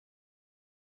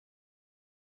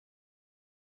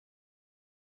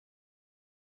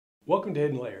Welcome to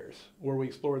Hidden Layers, where we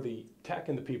explore the tech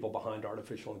and the people behind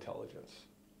artificial intelligence.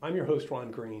 I'm your host,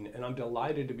 Ron Green, and I'm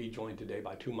delighted to be joined today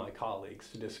by two of my colleagues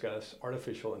to discuss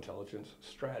artificial intelligence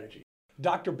strategy.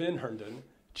 Dr. Ben Herndon,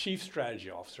 Chief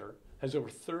Strategy Officer, has over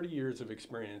 30 years of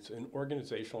experience in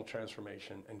organizational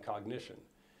transformation and cognition.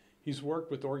 He's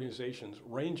worked with organizations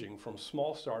ranging from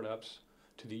small startups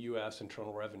to the U.S.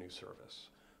 Internal Revenue Service,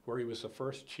 where he was the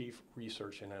first Chief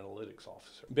Research and Analytics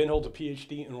Officer. Ben holds a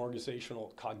PhD in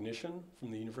Organizational Cognition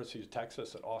from the University of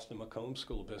Texas at Austin McComb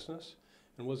School of Business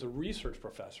and was a research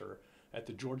professor at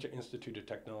the Georgia Institute of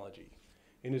Technology.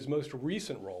 In his most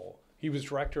recent role, he was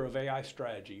Director of AI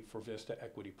Strategy for Vista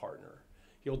Equity Partner.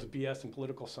 He holds a BS in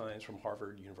Political Science from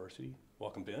Harvard University.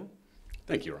 Welcome, Ben.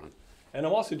 Thank you, Ron. And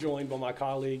I'm also joined by my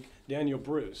colleague, Daniel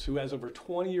Bruce, who has over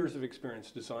 20 years of experience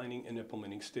designing and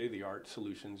implementing state-of-the-art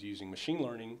solutions using machine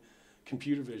learning,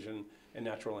 computer vision, and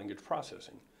natural language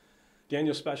processing.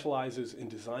 Daniel specializes in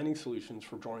designing solutions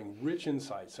for drawing rich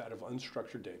insights out of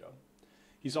unstructured data.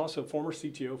 He's also a former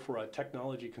CTO for a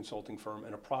technology consulting firm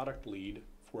and a product lead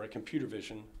for a computer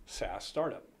vision SaaS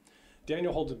startup.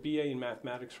 Daniel holds a BA in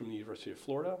mathematics from the University of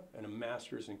Florida and a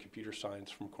master's in computer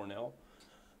science from Cornell.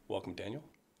 Welcome, Daniel.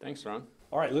 Thanks, Ron.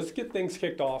 All right, let's get things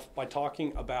kicked off by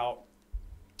talking about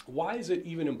why is it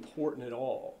even important at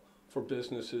all for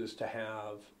businesses to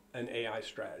have an AI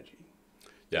strategy?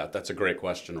 Yeah, that's a great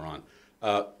question, Ron.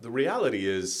 The reality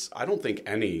is, I don't think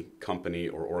any company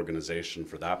or organization,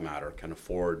 for that matter, can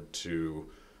afford to,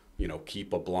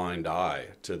 keep a blind eye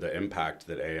to the impact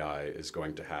that AI is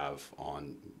going to have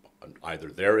on either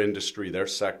their industry, their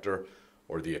sector,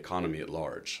 or the economy at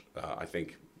large. I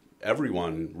think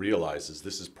everyone realizes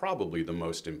this is probably the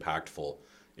most impactful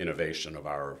innovation of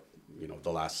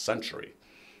the last century.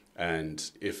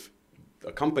 And if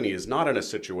a company is not in a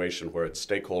situation where its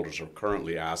stakeholders are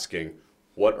currently asking,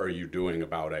 what are you doing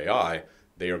about AI?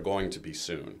 They are going to be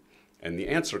soon. And the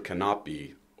answer cannot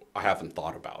be, I haven't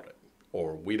thought about it,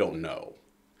 or we don't know.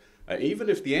 Even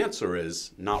if the answer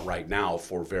is not right now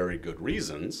for very good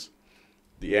reasons,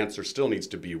 the answer still needs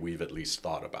to be, we've at least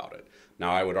thought about it.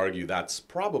 Now, I would argue that's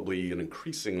probably an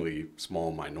increasingly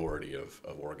small minority of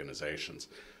organizations.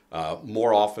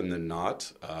 More often than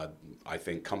not, I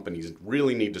think companies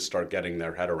really need to start getting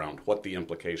their head around what the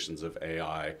implications of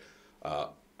AI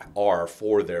are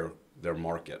for their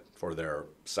market, for their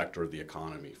sector of the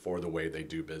economy, for the way they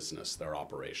do business, their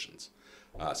operations.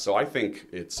 So I think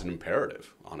it's an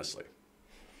imperative, honestly.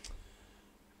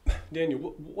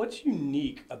 Daniel, what's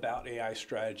unique about AI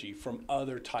strategy from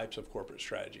other types of corporate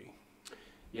strategy?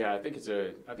 Yeah, I think it's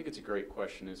a great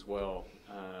question as well.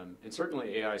 And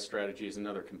certainly AI strategy is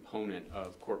another component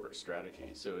of corporate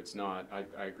strategy. So it's not,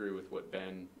 I agree with what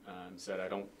Ben said. I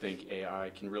don't think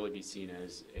AI can really be seen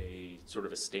as a sort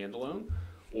of a standalone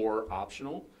or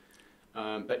optional.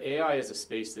 But AI is a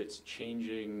space that's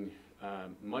changing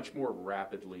much more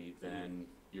rapidly than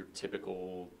your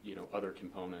typical, other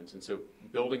components. And so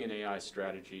building an AI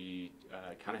strategy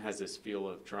kind of has this feel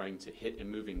of trying to hit a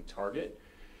moving target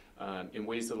in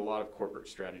ways that a lot of corporate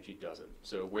strategy doesn't.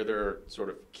 So where there are sort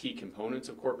of key components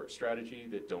of corporate strategy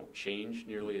that don't change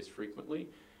nearly as frequently,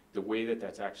 the way that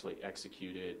that's actually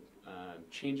executed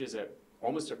changes at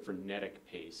almost a frenetic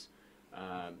pace.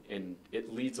 And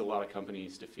it leads a lot of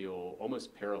companies to feel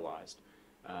almost paralyzed,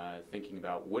 thinking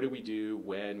about what do we do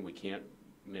when we can't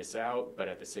miss out, but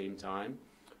at the same time,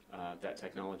 that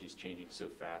technology is changing so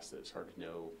fast that it's hard to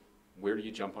know where do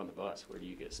you jump on the bus, where do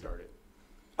you get started.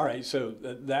 All right, so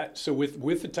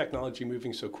with the technology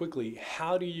moving so quickly,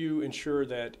 how do you ensure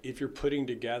that if you're putting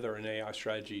together an AI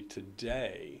strategy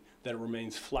today, that it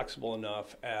remains flexible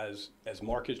enough as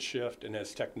markets shift and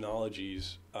as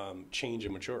technologies change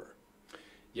and mature?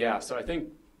 Yeah, so I think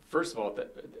first of all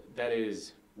that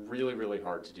is really, really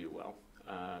hard to do well.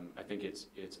 I think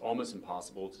it's almost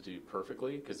impossible to do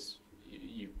perfectly because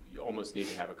you almost need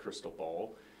to have a crystal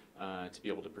ball to be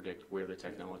able to predict where the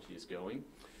technology is going.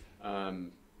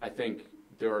 I think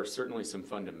there are certainly some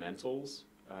fundamentals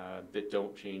that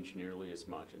don't change nearly as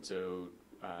much. And so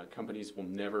companies will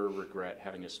never regret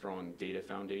having a strong data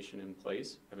foundation in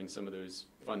place, having some of those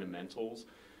fundamentals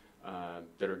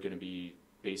that are going to be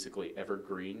basically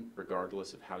evergreen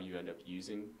regardless of how you end up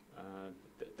using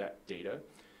that data.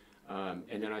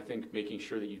 And then I think making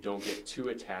sure that you don't get too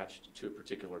attached to a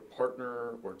particular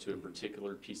partner or to a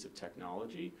particular piece of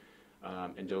technology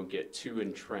and don't get too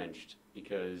entrenched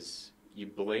because you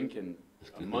blink and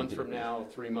a month from now,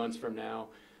 3 months from now,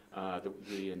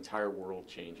 the entire world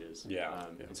changes.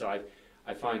 And so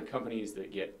I find companies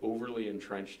that get overly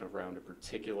entrenched around a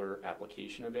particular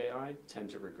application of AI tend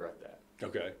to regret that.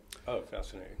 Okay. Oh,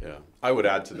 fascinating. Yeah. I would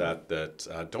add to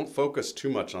that don't focus too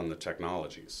much on the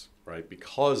technologies. right?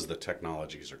 Because the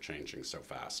technologies are changing so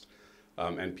fast.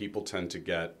 And people tend to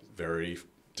get very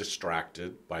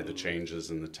distracted by the changes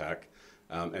in the tech.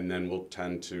 And then we'll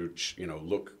tend to,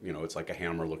 look, it's like a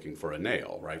hammer looking for a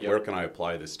nail, right? Yep. Where can I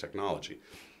apply this technology?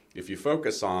 If you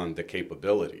focus on the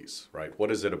capabilities, right? What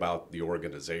is it about the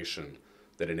organization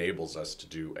that enables us to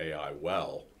do AI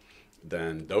well?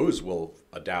 Then those will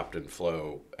adapt and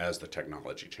flow as the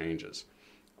technology changes.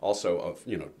 Also,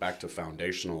 back to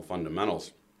foundational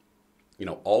fundamentals,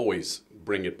 always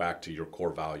bring it back to your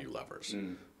core value levers,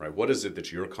 right? What is it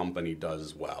that your company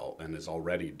does well and is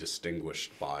already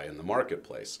distinguished by in the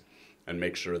marketplace? And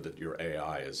make sure that your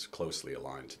AI is closely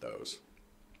aligned to those.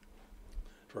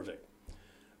 Terrific.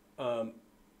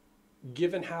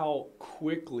 Given how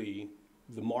quickly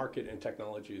the market and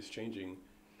technology is changing,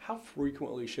 how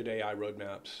frequently should AI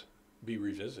roadmaps be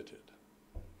revisited?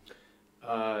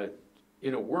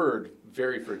 In a word,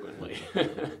 very frequently.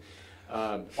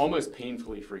 Almost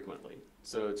painfully frequently.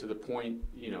 So to the point,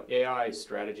 AI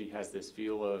strategy has this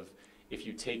feel of if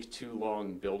you take too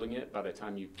long building it, by the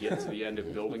time you get to the end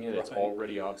of building it, it's Right.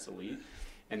 already obsolete.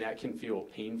 And that can feel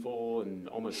painful and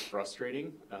almost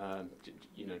frustrating,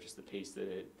 just the pace that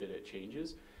it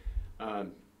changes.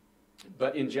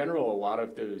 But in general, a lot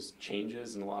of those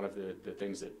changes and a lot of the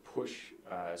things that push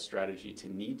strategy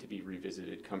to need to be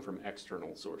revisited come from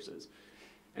external sources.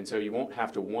 And so you won't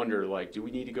have to wonder, do we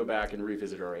need to go back and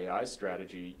revisit our AI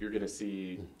strategy? You're going to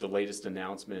see the latest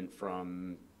announcement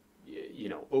from,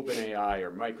 OpenAI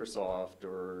or Microsoft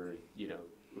or,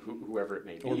 whoever it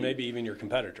may be. Or maybe even your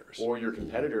competitors. Or your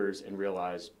competitors, and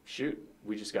realize, shoot,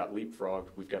 we just got leapfrogged.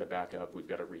 We've got to back up. We've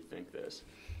got to rethink this.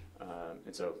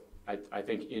 And so I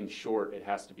think, in short, it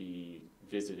has to be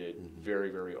visited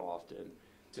very, very often.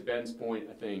 To Ben's point,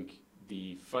 I think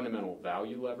the fundamental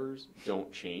value levers don't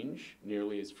change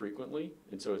nearly as frequently.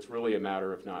 And so it's really a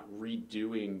matter of not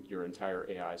redoing your entire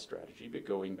AI strategy, but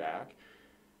going back,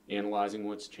 analyzing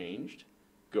what's changed,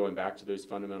 going back to those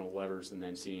fundamental levers, and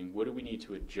then seeing what do we need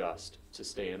to adjust to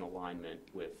stay in alignment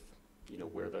with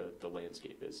where the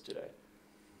landscape is today.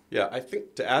 Yeah, I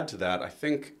think to add to that,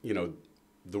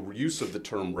 the use of the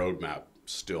term roadmap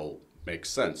still makes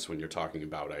sense when you're talking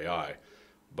about AI.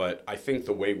 But I think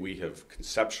the way we have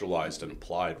conceptualized and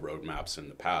applied roadmaps in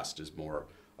the past is more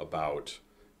about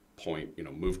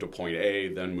move to point A,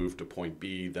 then move to point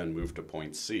B, then move to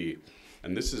point C.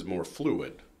 And this is more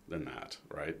fluid than that,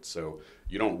 right? So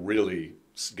you don't really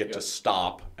get to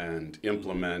stop and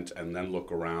implement and then look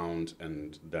around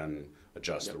and then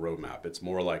adjust the roadmap. It's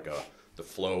more like the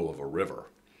flow of a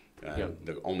river. And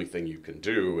the only thing you can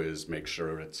do is make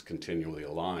sure it's continually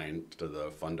aligned to the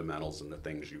fundamentals and the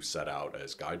things you set out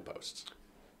as guideposts.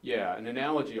 Yeah, an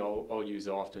analogy I'll use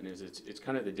often is it's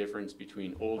kind of the difference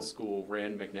between old school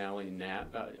Rand McNally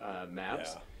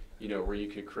maps, where you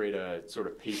could create a sort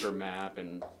of paper map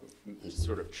and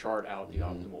sort of chart out the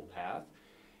optimal path.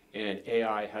 And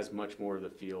AI has much more of the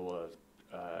feel of,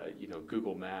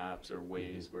 Google Maps or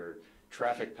Waze, where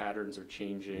traffic patterns are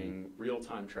changing,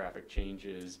 real-time traffic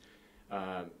changes.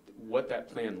 What that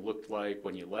plan looked like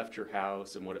when you left your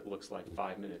house and what it looks like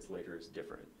 5 minutes later is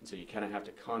different. And so you kind of have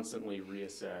to constantly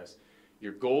reassess.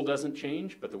 Your goal doesn't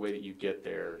change, but the way that you get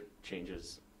there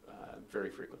changes very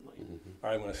frequently. All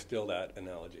right, I'm going to steal that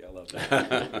analogy. I love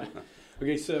that.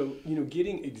 Okay, so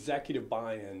getting executive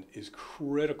buy-in is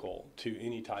critical to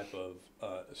any type of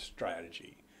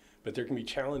strategy. But there can be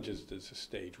challenges at this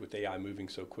stage with AI moving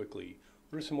so quickly.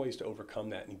 What are some ways to overcome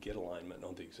that and get alignment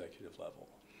on the executive level?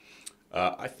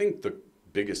 I think the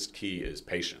biggest key is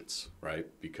patience, right?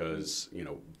 Because,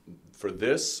 for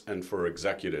this and for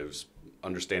executives,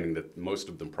 understanding that most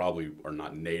of them probably are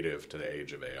not native to the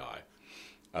age of AI,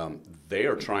 they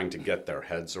are trying to get their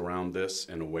heads around this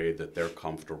in a way that they're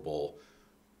comfortable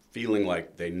feeling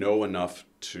like they know enough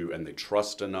and they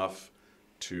trust enough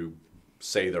to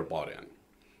say they're bought in.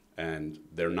 And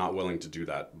they're not willing to do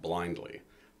that blindly.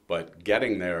 But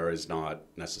getting there is not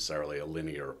necessarily a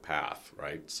linear path,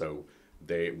 right? So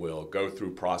they will go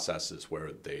through processes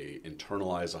where they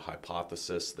internalize a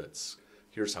hypothesis that's,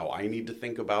 here's how I need to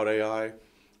think about AI,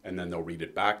 and then they'll read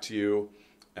it back to you,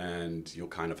 and you'll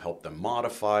kind of help them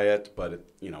modify it. But,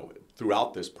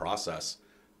 throughout this process,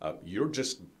 you're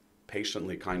just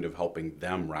patiently kind of helping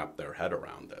them wrap their head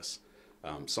around this.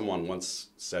 Someone once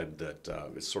said that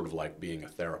it's sort of like being a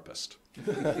therapist.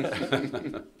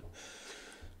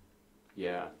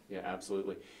 Yeah,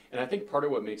 absolutely. And I think part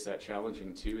of what makes that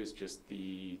challenging too is just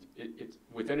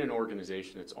within an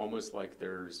organization, it's almost like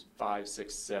there's 5,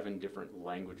 6, 7 different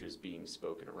languages being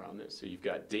spoken around this. So you've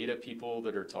got data people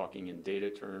that are talking in data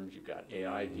terms, you've got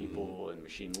AI people and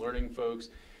machine learning folks.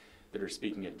 that are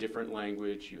speaking a different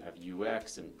language. You have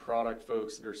UX and product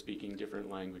folks that are speaking different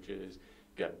languages.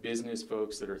 You've got business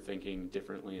folks that are thinking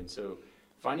differently. And so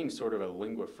finding sort of a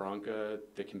lingua franca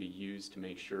that can be used to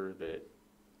make sure that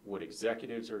what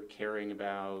executives are caring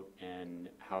about and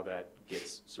how that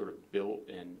gets sort of built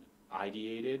and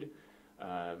ideated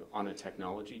on a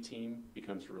technology team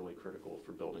becomes really critical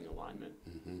for building alignment.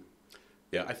 Mm-hmm.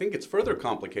 Yeah, I think it's further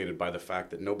complicated by the fact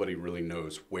that nobody really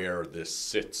knows where this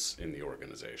sits in the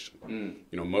organization.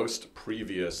 You know, most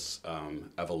previous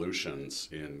evolutions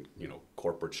in, you know,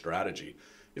 corporate strategy,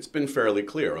 it's been fairly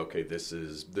clear, okay, this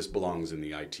belongs in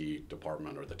the IT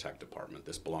department or the tech department.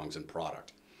 This belongs in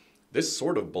product. This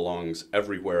sort of belongs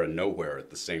everywhere and nowhere at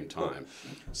the same time.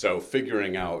 So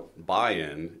figuring out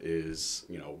buy-in is,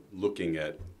 you know, looking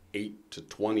at 8 to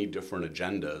 20 different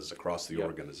agendas across the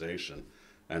organization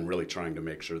and really trying to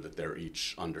make sure that they're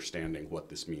each understanding what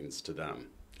this means to them.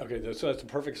 Okay, so that's a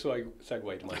perfect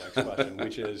segue to my next question,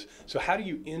 which is, so how do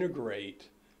you integrate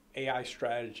AI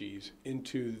strategies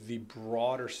into the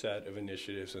broader set of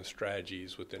initiatives and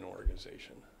strategies within an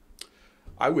organization?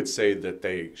 I would say that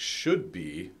they should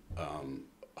be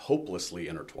hopelessly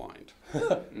intertwined,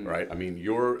 right? I mean,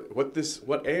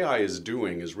 what AI is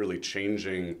doing is really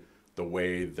changing the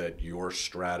way that your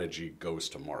strategy goes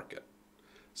to market.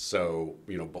 So,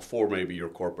 you know, before maybe your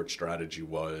corporate strategy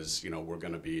was, you know, we're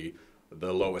going to be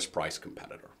the lowest price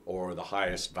competitor or the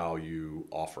highest value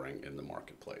offering in the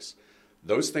marketplace.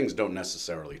 Those things don't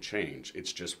necessarily change.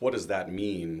 It's just, what does that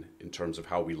mean in terms of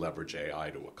how we leverage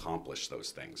AI to accomplish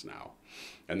those things now?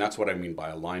 And that's what I mean by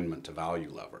alignment to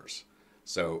value levers.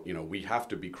 So, you know, we have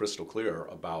to be crystal clear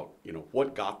about, you know,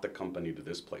 what got the company to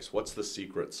this place? What's the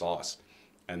secret sauce?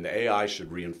 And the AI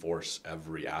should reinforce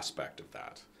every aspect of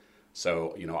that.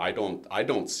 So, you know, I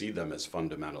don't see them as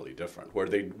fundamentally different. Where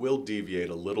they will deviate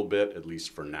a little bit, at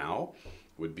least for now,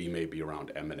 would be maybe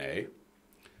around M&A.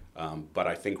 But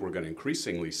I think we're going to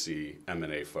increasingly see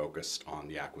M&A focused on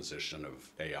the acquisition of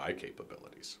AI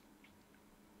capabilities.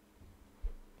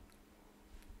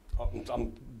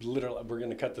 I'm literally, we're going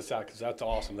to cut this out because that's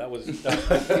awesome. That was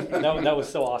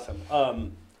so awesome. All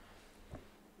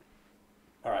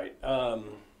right.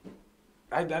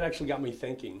 That actually got me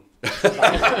thinking.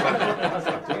 I was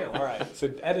like, damn, all right.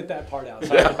 So edit that part out.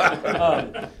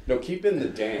 No, keep in the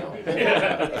damn.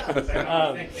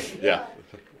 Yeah.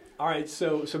 All right,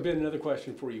 so Ben, another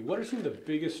question for you. What are some of the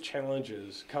biggest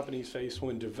challenges companies face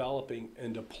when developing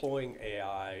and deploying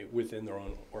AI within their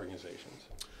own organizations?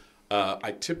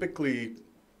 I typically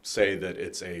say that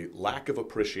it's a lack of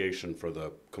appreciation for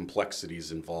the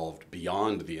complexities involved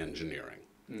beyond the engineering.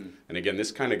 And again,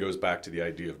 this kind of goes back to the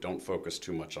idea of don't focus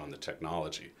too much on the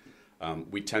technology.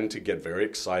 We tend to get very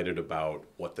excited about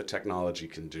what the technology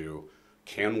can do.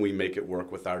 Can we make it work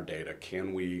with our data?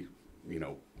 Can we, you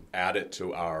know, add it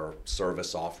to our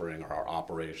service offering or our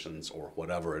operations or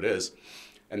whatever it is?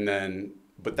 And then,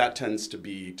 but that tends to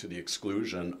be to the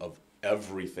exclusion of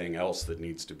everything else that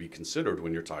needs to be considered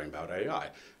when you're talking about AI.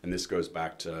 And this goes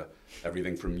back to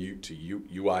everything from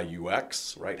UI,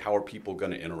 UX, right? How are people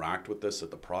going to interact with this at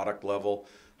the product level?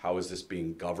 How is this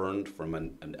being governed from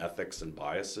an ethics and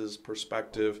biases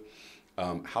perspective?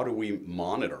 How do we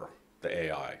monitor the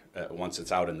AI once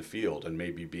it's out in the field and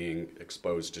maybe being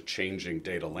exposed to changing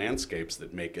data landscapes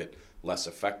that make it less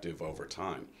effective over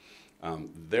time?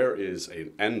 There is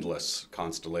an endless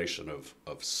constellation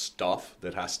of stuff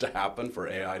that has to happen for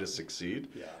AI to succeed,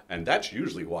 and that's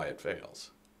usually why it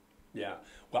fails. Yeah,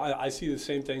 well, I see the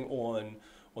same thing on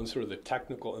sort of the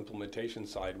technical implementation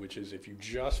side, which is if you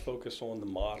just focus on the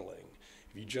modeling,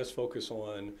 if you just focus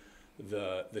on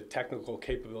the technical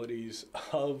capabilities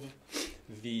of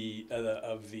the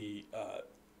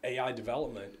AI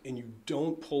development, and you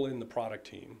don't pull in the product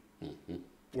team. Mm-hmm.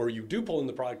 Or you do pull in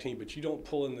the product team, but you don't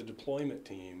pull in the deployment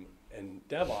team and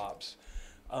DevOps,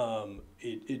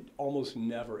 it almost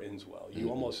never ends well. You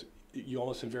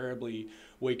almost invariably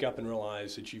wake up and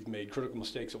realize that you've made critical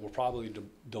mistakes that will probably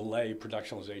delay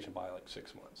productionalization by like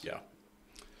 6 months. Yeah.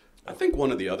 I think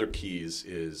one of the other keys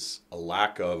is a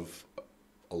lack of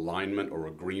alignment or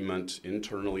agreement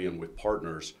internally and with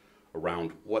partners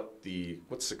around what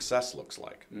success looks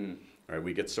like. Right?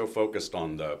 We get so focused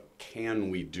on the can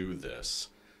we do this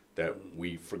that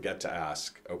we forget to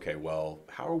ask, okay, well,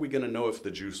 how are we going to know if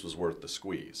the juice was worth the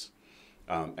squeeze?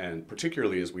 And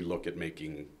particularly as we look at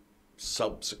making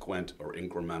subsequent or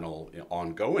incremental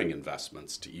ongoing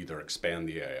investments to either expand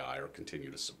the AI or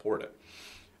continue to support it.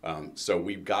 So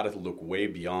we've got to look way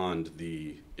beyond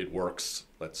it works,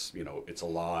 it's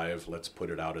alive, let's put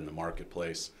it out in the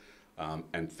marketplace,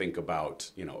 and think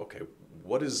about, okay,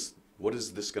 what is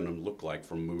this going to look like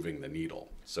for moving the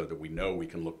needle? so that we know we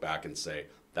can look back and say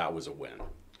that was a win.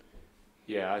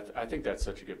 Yeah, I think that's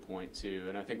such a good point too.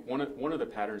 And I think one of the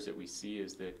patterns that we see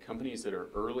is that companies that are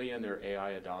early in their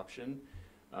AI adoption,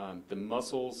 the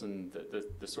muscles and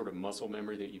the sort of muscle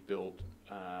memory that you build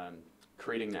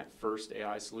creating that first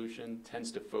AI solution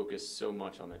tends to focus so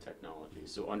much on the technology.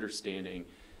 So understanding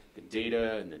the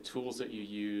data and the tools that you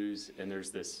use, and there's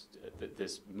this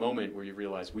moment where you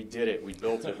realize we did it, we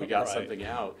built it, we got Right. something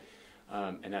out,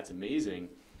 and that's amazing.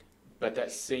 But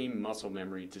that same muscle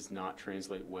memory does not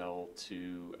translate well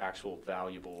to actual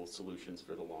valuable solutions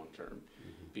for the long term.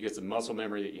 Because the muscle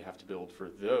memory that you have to build for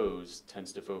those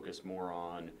tends to focus more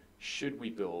on, should we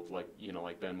build, like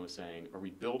Ben was saying, are we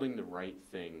building the right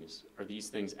things? Are these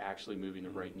things actually moving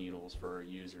the right needles for our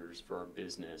users, for our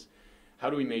business? How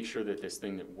do we make sure that this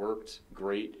thing that worked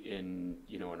great in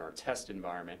our test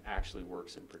environment actually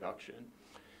works in production?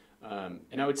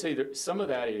 And I would say that some of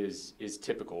that is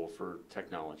typical for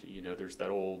technology. There's that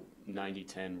old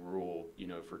 90-10 rule,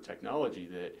 for technology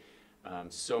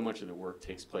that so much of the work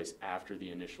takes place after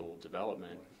the initial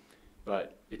development.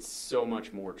 But it's so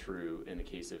much more true in the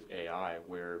case of AI,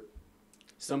 where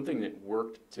something that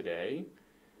worked today,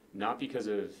 not because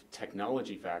of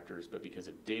technology factors, but because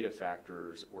of data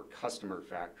factors or customer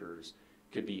factors,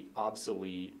 could be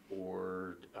obsolete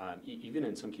or even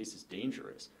in some cases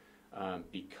dangerous.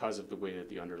 Because of the way that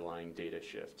the underlying data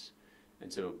shifts.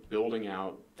 And so building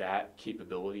out that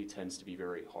capability tends to be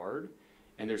very hard.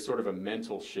 And there's sort of a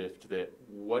mental shift that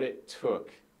what it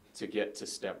took to get to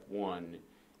step one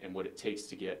and what it takes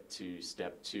to get to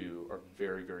step two are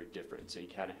very, very different. So you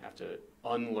kind of have to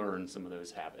unlearn some of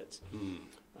those habits.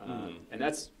 And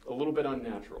that's a little bit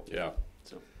unnatural. Yeah.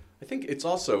 So I think it's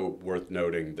also worth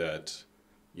noting that,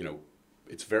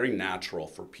 it's very natural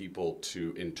for people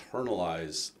to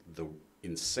internalize the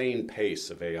insane pace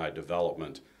of AI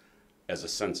development as a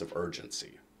sense of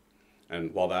urgency.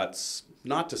 And while that's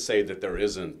not to say that there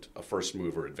isn't a first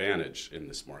mover advantage in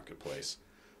this marketplace,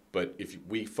 but if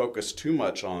we focus too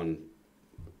much on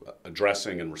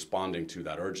addressing and responding to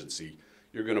that urgency,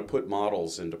 you're going to put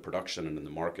models into production and in the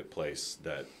marketplace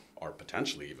that are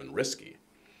potentially even risky.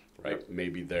 Right? Yep.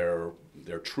 Maybe they're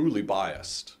truly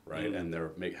biased, right? And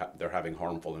they're having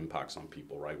harmful impacts on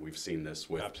people, right? We've seen this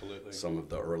with Absolutely. some of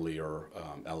the earlier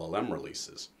LLM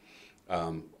releases.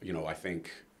 I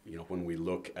think when we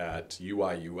look at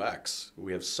UI UX,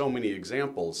 we have so many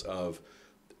examples of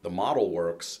the model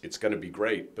works, it's going to be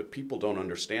great, but people don't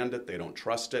understand it, they don't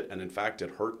trust it, and in fact,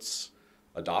 it hurts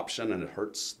adoption and it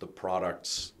hurts the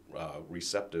product's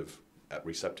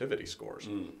receptivity scores.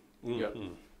 Yep.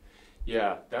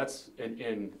 Yeah, that's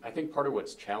and I think part of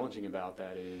what's challenging about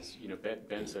that is,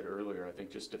 Ben said earlier, I think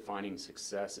just defining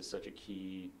success is such a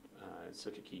key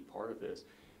part of this,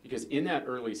 because in that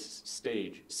early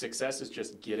stage, success is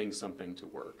just getting something to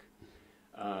work,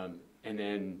 and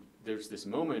then there's this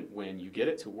moment when you get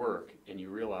it to work and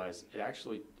you realize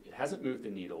it hasn't moved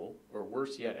the needle, or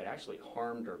worse yet, it actually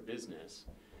harmed our business,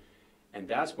 and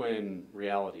that's when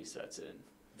reality sets in.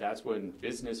 That's when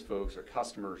business folks or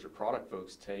customers or product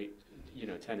folks tend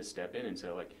to step in and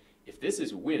say, like, if this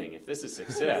is winning, if this is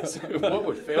success, what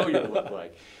would failure look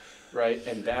like, right?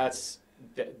 And that's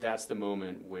the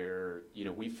moment where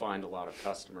we find a lot of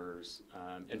customers,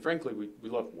 and frankly, we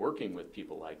love working with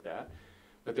people like that.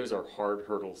 But those are hard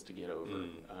hurdles to get over,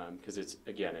 because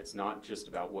it's not just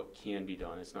about what can be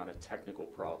done. It's not a technical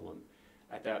problem.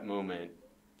 At that moment,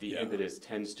 the impetus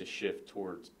tends to shift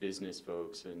towards business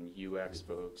folks and UX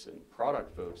folks and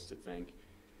product folks to think,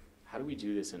 how do we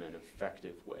do this in an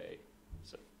effective way?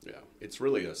 So Yeah, it's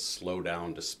really a slow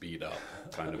down to speed up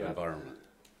kind of environment.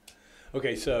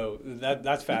 Okay, so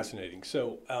that's fascinating.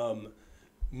 So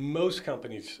most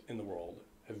companies in the world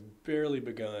have barely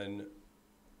begun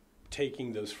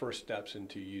taking those first steps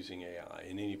into using AI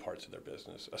in any parts of their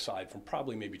business, aside from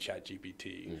probably maybe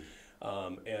ChatGPT.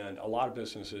 And a lot of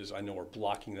businesses I know are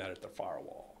blocking that at the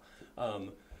firewall.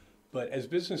 But as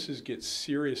businesses get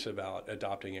serious about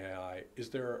adopting AI, is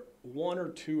there one or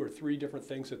two or three different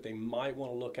things that they might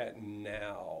want to look at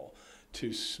now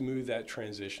to smooth that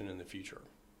transition in the future?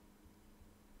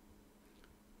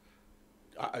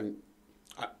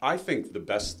 I think the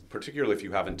best, particularly if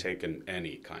you haven't taken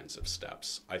any kinds of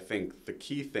steps, I think the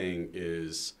key thing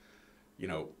is,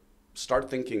 start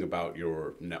thinking about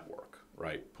your network,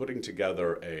 right? Putting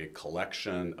together a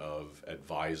collection of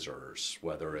advisors,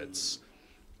 whether it's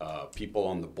people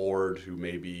on the board who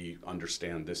maybe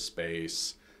understand this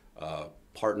space,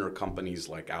 partner companies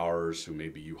like ours who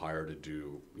maybe you hire to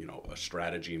do, a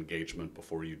strategy engagement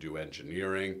before you do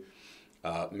engineering.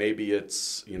 Maybe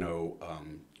it's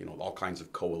all kinds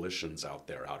of coalitions out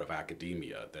there out of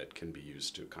academia that can be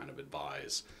used to kind of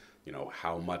advise,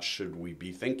 how much should we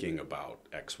be thinking about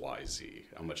X, Y, Z?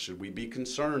 How much should we be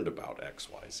concerned about X,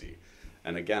 Y, Z?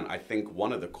 And again, I think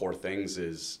one of the core things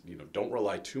is, don't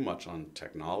rely too much on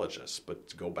technologists, but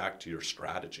to go back to your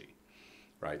strategy,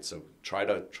 right? So try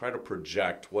to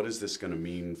project, what is this going to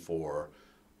mean for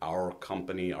our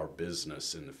company, our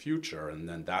business in the future? And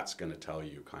then that's going to tell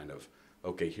you kind of,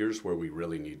 okay, here's where we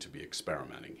really need to be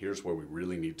experimenting. Here's where we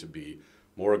really need to be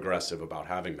more aggressive about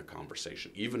having the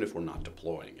conversation, even if we're not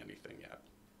deploying anything yet.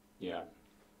 Yeah,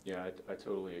 I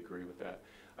totally agree with that.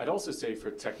 I'd also say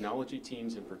for technology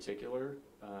teams in particular,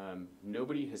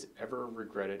 nobody has ever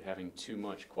regretted having too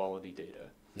much quality data.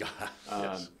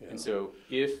 Yes. And so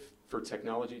for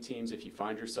technology teams, if you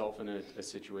find yourself in a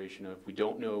situation of we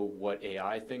don't know what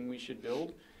AI thing we should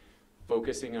build,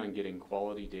 focusing on getting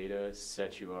quality data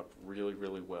sets you up really,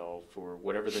 really well for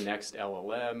whatever the next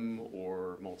LLM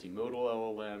or multimodal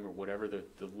LLM or whatever the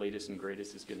latest and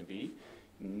greatest is going to be.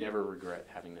 Never regret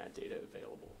having that data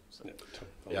available. So.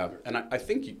 Yeah, and I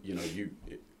think you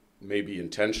maybe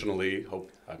intentionally,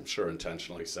 I'm sure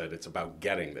intentionally said it's about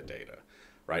getting the data,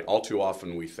 right? All too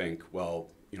often we think, well,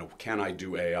 can I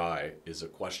do AI is a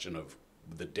question of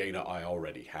the data I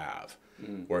already have.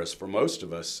 Whereas for most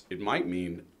of us, it might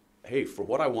mean, hey, for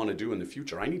what I want to do in the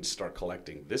future, I need to start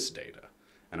collecting this data,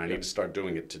 and I need to start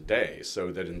doing it today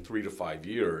so that in 3 to 5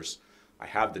 years, I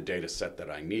have the data set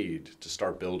that I need to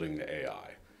start building the AI.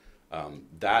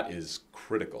 That is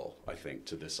critical, I think,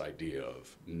 to this idea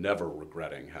of never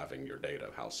regretting having your data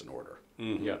house in order.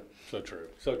 Mm-hmm. Yeah, so true,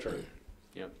 so true.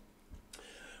 Yeah.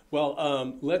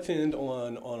 Well, let's end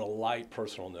on a light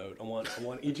personal note. I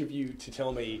want each of you to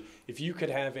tell me if you could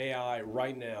have AI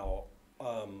right now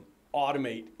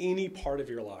automate any part of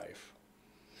your life,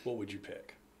 what would you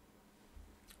pick?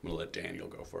 I'm going to let Daniel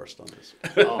go first on this.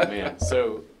 Oh, man.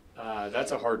 So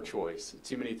that's a hard choice.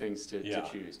 Too many things to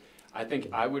choose. I think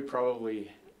I would probably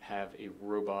have a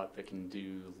robot that can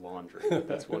do laundry.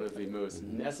 That's one of the most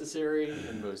necessary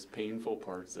and most painful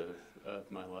parts of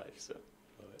my life. So,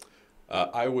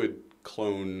 I would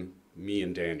clone me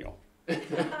and Daniel.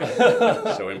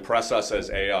 So impress us as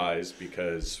AIs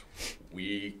because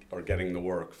we are getting the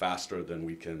work faster than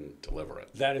we can deliver it.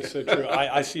 That is so true.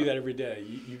 I see that every day.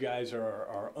 You guys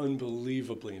are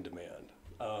unbelievably in demand.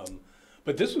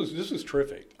 But this was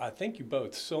terrific. I thank you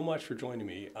both so much for joining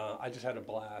me. I just had a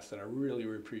blast, and I really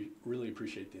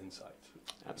appreciate the insights.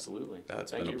 Absolutely.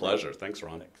 That's been a pleasure. Thanks,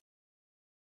 Ron. Thanks.